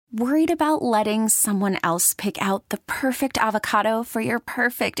Worried about letting someone else pick out the perfect avocado for your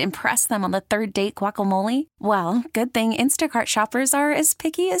perfect impress them on the third date guacamole? Well, good thing Instacart shoppers are as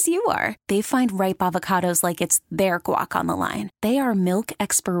picky as you are. They find ripe avocados like it's their guac on the line. They are milk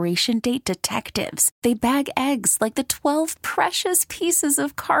expiration date detectives. They bag eggs like the 12 precious pieces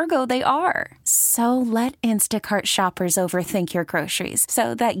of cargo they are. So let Instacart shoppers overthink your groceries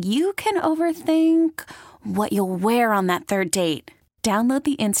so that you can overthink what you'll wear on that third date. Download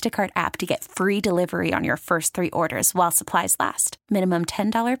the Instacart app to get free delivery on your first 3 orders while supplies last. Minimum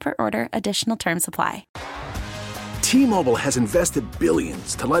 $10 per order. Additional terms apply. T-Mobile has invested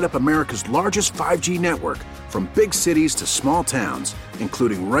billions to light up America's largest 5G network, from big cities to small towns,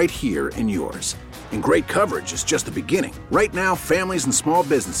 including right here in yours. And great coverage is just the beginning. Right now, families and small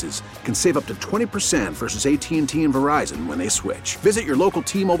businesses can save up to 20% versus AT&T and Verizon when they switch. Visit your local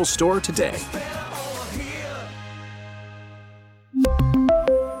T-Mobile store today.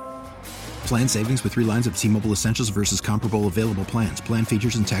 Plan savings with 3 lines of T-Mobile Essentials versus comparable available plans. Plan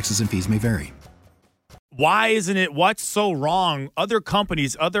features and taxes and fees may vary. Why isn't it? What's so wrong? Other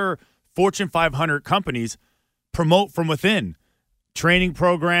companies, other Fortune 500 companies promote from within. Training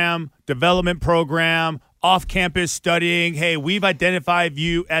program, development program, off-campus studying. Hey, we've identified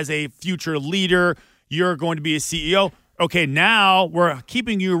you as a future leader. You're going to be a CEO. Okay, now we're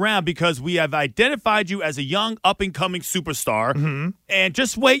keeping you around because we have identified you as a young, up-and-coming superstar. Mm-hmm. And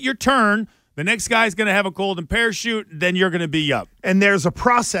just wait your turn. The next guy's going to have a golden parachute. Then you're going to be up. And there's a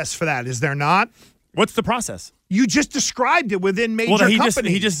process for that, is there not? What's the process? You just described it within major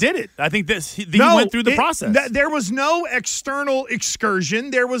companies. He just did it. I think he went through the process. There was no external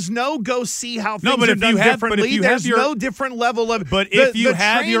excursion. There was no go see how things are done differently. There's no different level of. But if you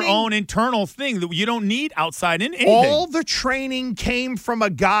have your own internal thing, you don't need outside anything. All the training came from a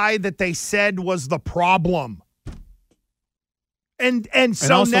guy that they said was the problem. And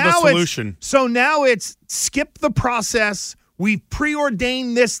so also now the solution. Now it's skip the process. We've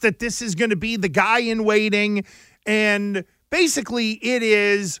preordained that this is going to be the guy in waiting. And basically it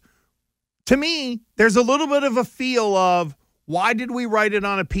is, to me, there's a little bit of a feel of, why did we write it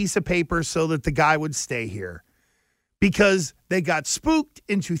on a piece of paper so that the guy would stay here? Because they got spooked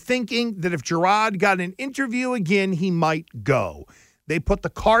into thinking that if Jerod got an interview again, he might go. They put the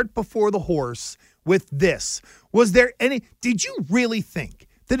cart before the horse with this. Did you really think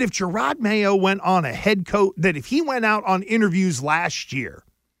that if Jerod Mayo went on a head coach, that if he went out on interviews last year,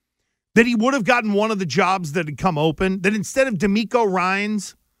 that he would have gotten one of the jobs that had come open, that instead of D'Amico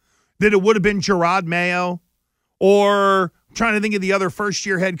Ryans, that it would have been Jerod Mayo, or I'm trying to think of the other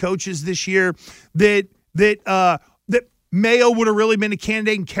first-year head coaches this year, that Mayo would have really been a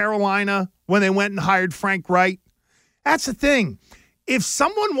candidate in Carolina when they went and hired Frank Wright? That's the thing. If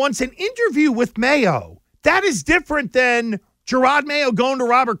someone wants an interview with Mayo, that is different than Jerod Mayo going to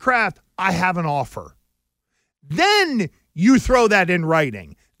Robert Kraft, I have an offer. Then you throw that in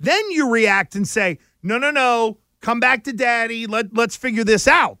writing. Then you react and say, no, come back to daddy. Let's figure this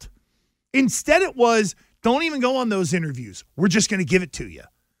out. Instead it was, don't even go on those interviews. We're just going to give it to you.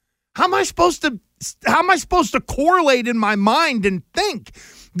 How am I supposed to correlate in my mind and think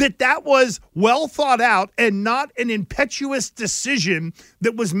that was well thought out and not an impetuous decision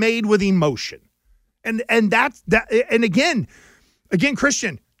that was made with emotion? And that's that. And again,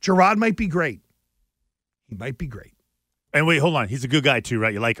 Christian, Jerod might be great. He might be great. And wait, hold on. He's a good guy too,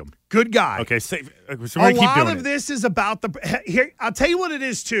 right? You like him? Good guy. Okay, so a lot of this is about here. I'll tell you what it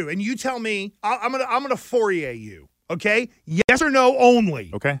is too, and you tell me. I'm gonna Fauria you. Okay, yes or no only.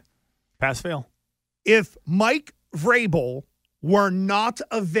 Okay, pass fail. If Mike Vrabel were not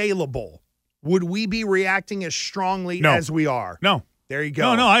available, would we be reacting as strongly as we are? No. There you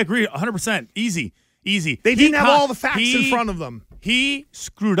go. No, I agree 100%. Easy. They didn't have all the facts in front of them. He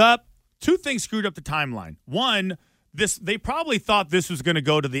screwed up. 2 things screwed up the timeline. One, they probably thought this was going to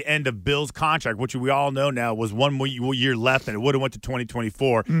go to the end of Bill's contract, which we all know now was 1 more year left, and it would have went to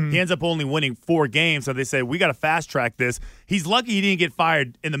 2024. He ends up only winning 4 games, so they say, we got to fast-track this. He's lucky he didn't get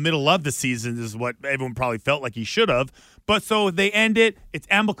fired in the middle of the season, is what everyone probably felt like he should have. But so they end it. It's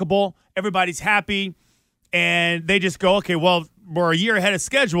amicable. Everybody's happy. And they just go, okay, well, we're a year ahead of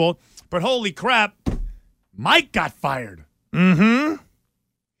schedule, but holy crap, Mike got fired. Mm-hmm.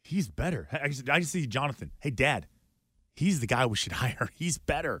 He's better. I just see Jonathan. Hey, Dad, he's the guy we should hire. He's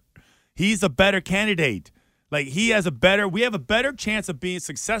better. He's a better candidate. Like, we have a better chance of being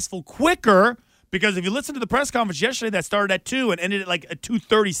successful quicker, because if you listen to the press conference yesterday that started at 2 and ended at like at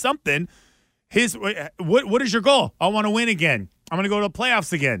 2:30 something, what is your goal? I want to win again. I'm going to go to the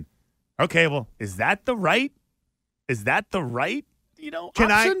playoffs again. Okay, well, is that the right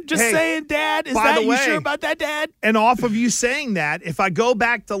option? Saying, Dad. Is by that the way, you sure about that, Dad? And off of you saying that, if I go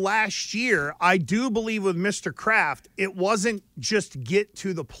back to last year, I do believe with Mr. Kraft, it wasn't just get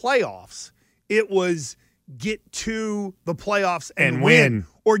to the playoffs. It was get to the playoffs and win.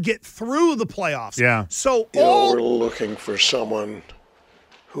 Or get through the playoffs. Yeah. So we're looking for someone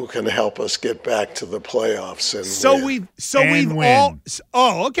who can help us get back to the playoffs and win. We've all.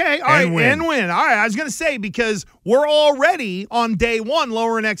 Oh, okay. All right. And win. All right. I was going to say, because we're already on day one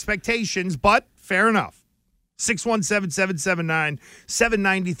lowering expectations, but fair enough.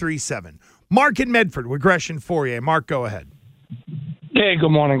 617-779-7937. Mark in Medford with Gresh and Fauria. Mark, go ahead. Hey, good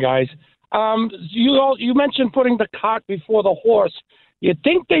morning, guys. You mentioned putting the cart before the horse. You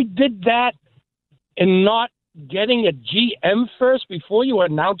think they did that and not getting a GM first before you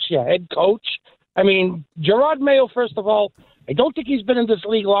announce your head coach? I mean, Jerod Mayo, first of all, I don't think he's been in this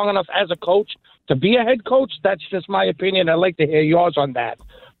league long enough as a coach to be a head coach. That's just my opinion. I'd like to hear yours on that.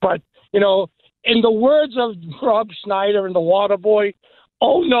 But, in the words of Rob Schneider and the Waterboy,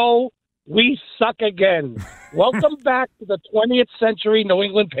 oh no, we suck again. Welcome back to the 20th century New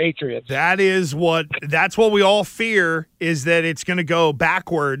England Patriots. That's what we all fear, is that it's going to go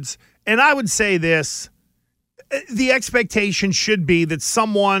backwards. And I would say this, the expectation should be that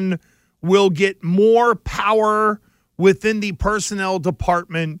someone will get more power within the personnel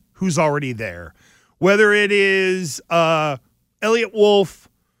department who's already there. Whether it is Elliott Wolf,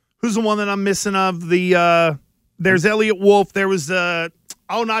 who's the one that I'm missing of? There's Elliott Wolf. There was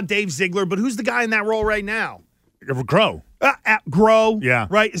not Dave Ziegler, but who's the guy in that role right now? Grow. Grow. Yeah.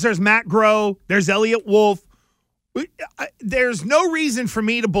 Right. There's Matt Grow. There's Elliott Wolf. There's no reason for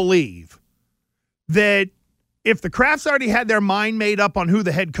me to believe that if the Krafts already had their mind made up on who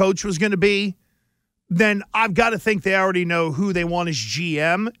the head coach was going to be, then I've got to think they already know who they want as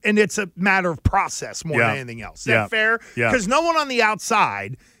GM, and it's a matter of process more than anything else. Is that fair? Yeah. Because no one on the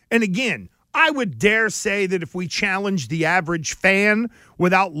outside, and again, I would dare say that if we challenge the average fan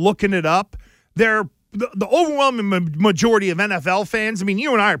without looking it up, the overwhelming majority of NFL fans, I mean,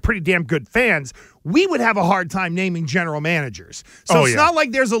 you and I are pretty damn good fans, we would have a hard time naming general managers. So it's not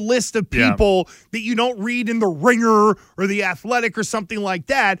like there's a list of people that you don't read in The Ringer or The Athletic or something like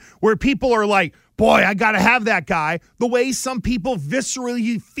that where people are like, boy, I got to have that guy. The way some people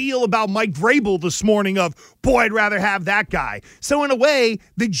viscerally feel about Mike Vrabel this morning of, boy, I'd rather have that guy. So in a way,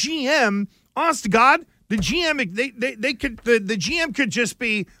 the GM, honest to God, the GM the GM could just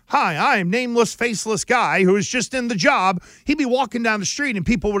be, hi, I am nameless, faceless guy who is just in the job. He'd be walking down the street and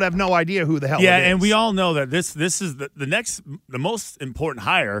people would have no idea who the hell it is. Yeah, and we all know that this is the most important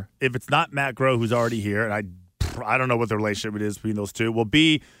hire, if it's not Matt Groh, who's already here, and I don't know what the relationship is between those two, will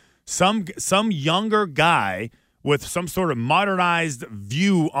be some younger guy with some sort of modernized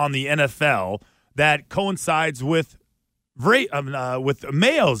view on the NFL that coincides with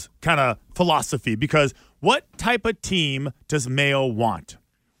Mayo's kind of philosophy, because what type of team does Mayo want?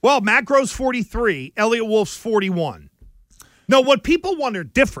 Well, Matt Groh's 43, Elliott Wolf's 41. No, what people want are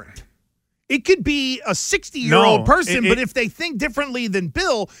different. It could be a 60-year-old person, but if they think differently than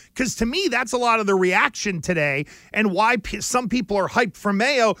Bill, because to me, that's a lot of the reaction today and why some people are hyped for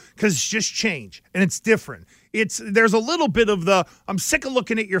Mayo, because it's just change and it's different. There's a little bit of the, I'm sick of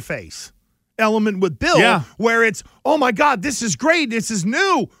looking at your face element with Bill, where it's, oh my God, this is great, this is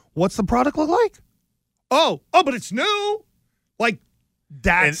new. What's the product look like? Oh, but it's new. Like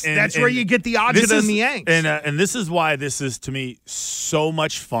that's where you get the agita and the angst. And this is why this is, to me, so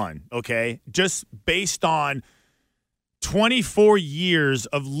much fun. Okay, just based on 24 years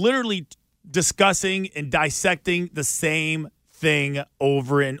of literally discussing and dissecting the same thing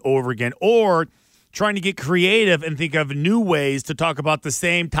over and over again, or trying to get creative and think of new ways to talk about the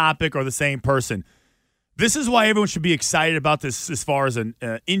same topic or the same person. This is why everyone should be excited about this as far as an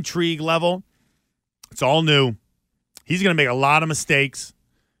intrigue level. It's all new. He's going to make a lot of mistakes.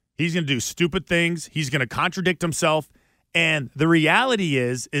 He's going to do stupid things. He's going to contradict himself. And the reality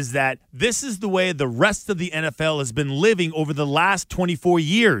is that this is the way the rest of the NFL has been living over the last 24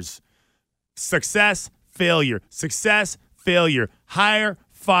 years. Success, failure. Success, failure. Hire,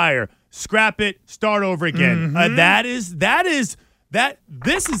 fire. Scrap it, start over again. This is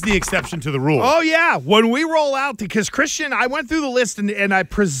the exception to the rule. Oh, yeah. When we roll out, because Christian, I went through the list and I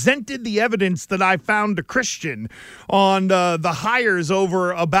presented the evidence that I found to Christian on the hires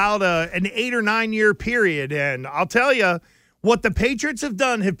over about an 8 or 9 year period. And I'll tell you, what the Patriots have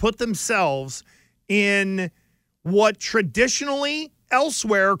done have put themselves in what traditionally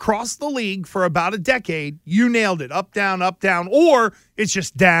elsewhere across the league for about a decade, you nailed it. Up, down, or it's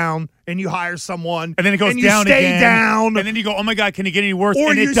just down and you hire someone. And then it goes and down you stay again. down. And then you go, oh my God, can it get any worse? Or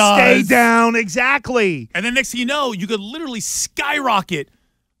and you it does. stay down. Exactly. And then next thing you know, you could literally skyrocket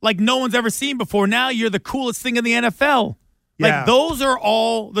like no one's ever seen before. Now you're the coolest thing in the NFL. Yeah. Like, those are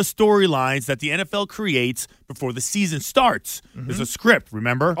all the storylines that the NFL creates before the season starts. Mm-hmm. There's a script,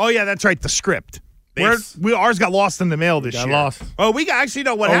 remember? Oh, yeah, that's right, the script. Ours got lost in the mail this year. Lost. Oh, we got actually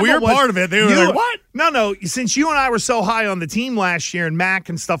know what happened. We were part of it. They were like, what? No. Since you and I were so high on the team last year and Mac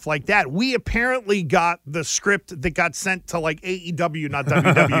and stuff like that, we apparently got the script that got sent to like AEW, not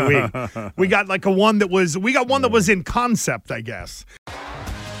WWE. We got one that was in concept, I guess.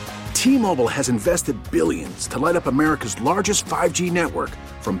 T-Mobile has invested billions to light up America's largest 5G network,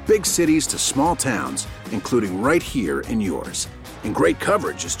 from big cities to small towns, including right here in yours. And great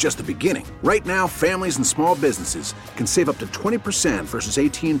coverage is just the beginning. Right now, families and small businesses can save up to 20% versus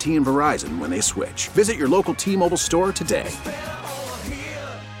AT&T and Verizon when they switch. Visit your local T-Mobile store today.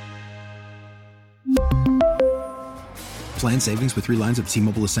 Plan savings with 3 lines of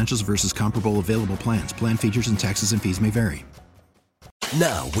T-Mobile Essentials versus comparable available plans. Plan features and taxes and fees may vary.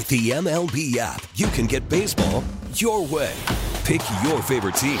 Now, with the MLB app, you can get baseball your way. Pick your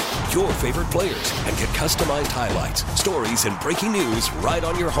favorite team, your favorite players, and get customized highlights, stories, and breaking news right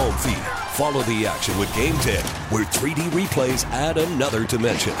on your home feed. Follow the action with Game 10, where 3D replays add another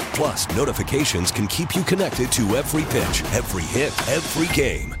dimension. Plus, notifications can keep you connected to every pitch, every hit, every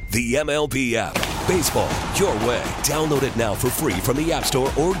game. The MLB app. Baseball your way. Download it now for free from the App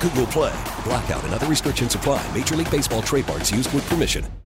Store or Google Play. Blackout and other restrictions apply. Major League Baseball trademarks used with permission.